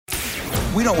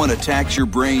We don't want to tax your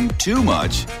brain too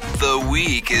much. The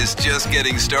week is just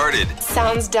getting started.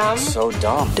 Sounds dumb. So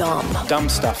dumb. Dumb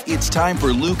stuff. It's time for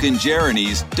Luke and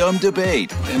Jeremy's Dumb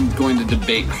Debate I'm going to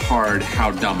debate hard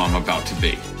how dumb I'm about to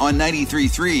be. on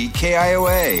 93.3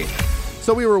 KIOA.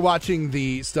 So we were watching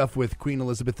the stuff with Queen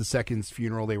Elizabeth II's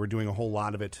funeral. They were doing a whole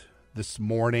lot of it this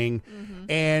morning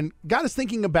and got us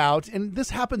thinking about, and this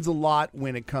happens a lot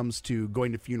when it comes to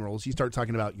going to funerals. You start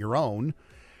talking about your own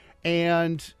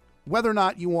and whether or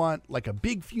not you want like a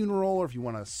big funeral or if you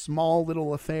want a small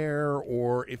little affair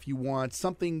or if you want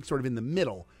something sort of in the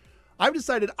middle. I've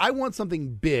decided I want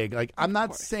something big. Like, I'm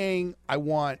not saying I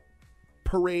want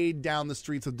parade down the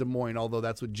streets of Des Moines, although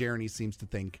that's what Jeremy seems to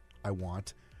think I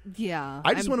want. Yeah.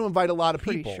 I just want to invite a lot of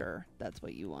pretty people. Sure that's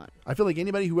what you want. I feel like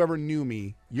anybody who ever knew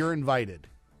me, you're invited.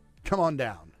 Come on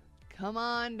down. Come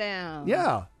on down.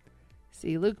 Yeah.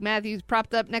 See Luke Matthews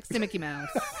propped up next to Mickey Mouse.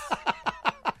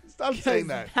 Stop saying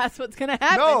that. That's what's going to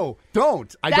happen. No,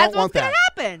 don't. I That's don't want that. That's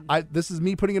what's going to happen. This is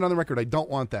me putting it on the record. I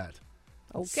don't want that.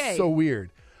 Okay. So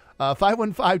weird.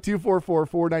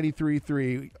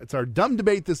 515-244-4933. It's our dumb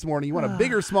debate this morning. You want a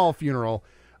big or small funeral?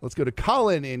 Let's go to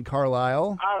Colin in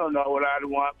Carlisle. I don't know what I'd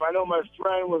want, but I know my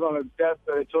friend was on his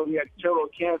deathbed and told me he had total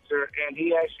cancer, and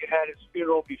he actually had his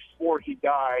funeral before he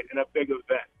died in a big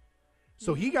event.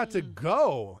 So he got to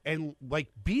go and, like,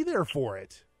 be there for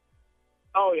it.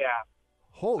 Oh, yeah.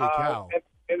 Holy cow.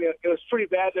 And it was pretty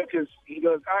bad, though, because he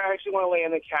goes, I actually want to lay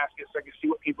in the casket so I can see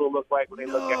what people look like when they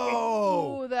look at me.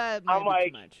 Oh, that might I'm be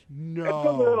like, too much. No. It's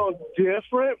a little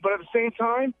different, but at the same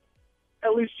time,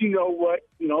 at least you know what,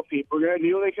 people are going to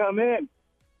do when they come in.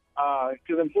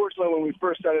 Because unfortunately, when we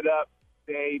first set it up,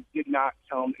 they did not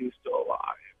tell him he was still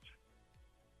alive.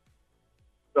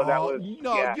 So that was,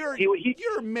 no, yeah.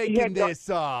 you're making this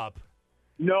up.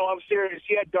 No, I'm serious.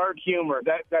 He had dark humor.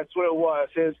 That's what it was.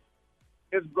 His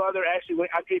brother actually,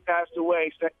 after he passed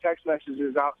away, sent text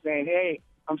messages out saying, "Hey,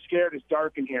 I'm scared. It's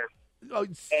dark in here." Oh,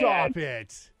 stop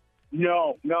it.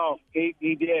 No,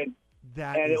 he did.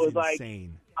 That and is it was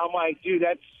insane. I'm like, dude,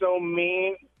 that's so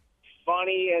mean,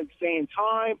 funny at the same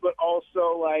time, but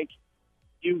also, like,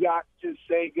 you got to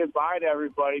say goodbye to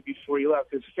everybody before you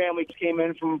left. His family came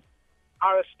in from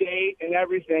out of state and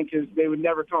everything because they would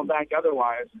never come back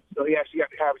otherwise. So he actually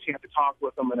got to have a chance to talk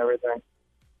with them and everything.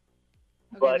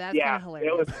 Okay, But, that's yeah, kind of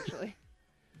hilarious, it was, actually.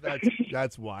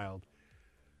 That's wild.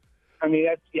 I mean,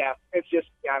 it's just,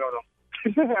 I don't know.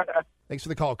 Thanks for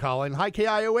the call, Colin. Hi,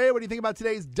 KIOA. What do you think about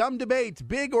today's dumb debate?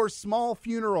 Big or small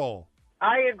funeral?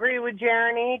 I agree with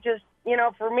Jeremy. Just,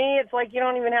 for me, it's like you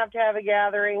don't even have to have a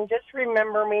gathering. Just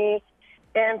remember me.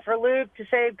 And for Luke, to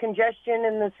save congestion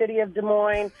in the city of Des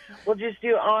Moines, we'll just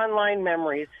do online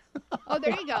memories. Oh,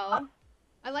 there you go.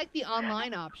 I like the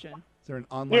online option. Is there an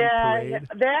online parade?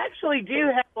 They actually do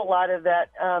have a lot of that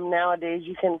nowadays.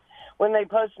 You can, when they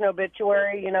post an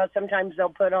obituary, sometimes they'll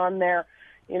put on there,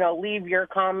 leave your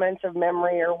comments of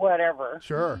memory or whatever.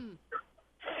 Sure.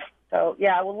 So,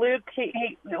 yeah, well, Luke,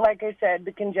 he, like I said,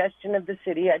 the congestion of the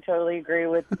city, I totally agree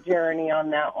with Jeremy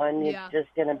on that one. Yeah. It's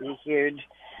just going to be huge.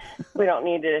 We don't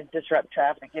need to disrupt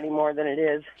traffic any more than it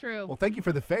is. True. Well, thank you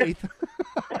for the faith.